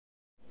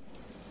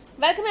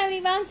Welcome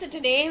everyone. So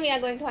today we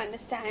are going to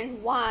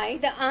understand why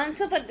the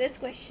answer for this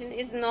question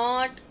is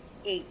not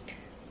 8.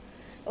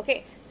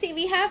 Okay, see,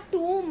 we have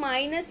 2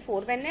 minus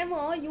 4.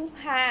 Whenever you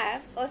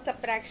have a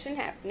subtraction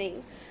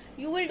happening,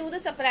 you will do the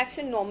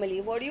subtraction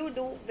normally. What do you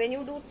do? When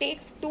you do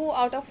take 2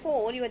 out of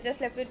 4, you are just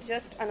left with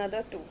just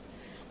another 2.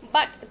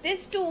 But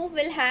this 2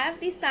 will have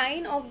the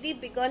sign of the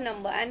bigger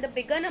number, and the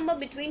bigger number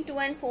between 2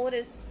 and 4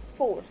 is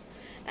 4.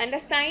 And the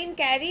sign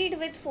carried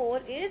with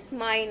 4 is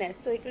minus.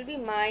 So it will be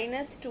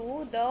minus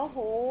 2 the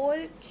whole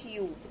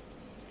cube.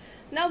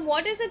 Now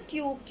what is a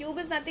cube? Cube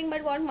is nothing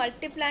but what?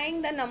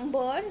 Multiplying the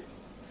number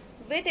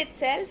with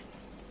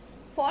itself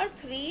for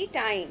 3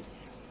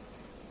 times.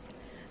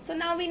 So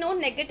now we know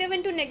negative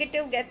into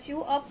negative gets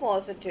you a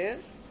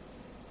positive,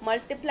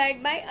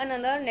 multiplied by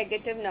another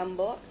negative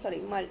number,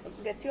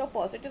 gets you a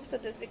positive, so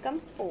this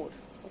becomes 4.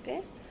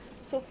 Okay,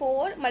 so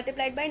 4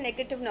 multiplied by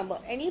negative number,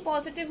 any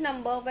positive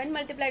number when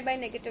multiplied by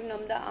negative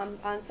number,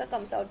 the answer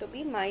comes out to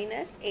be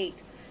minus 8.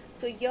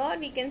 So here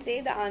we can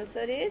say the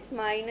answer is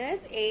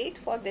minus 8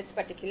 for this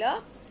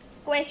particular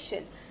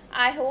question.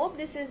 I hope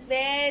this is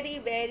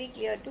very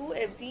clear to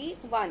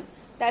everyone.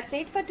 That's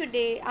it for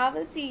today. I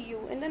will see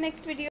you in the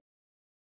next video.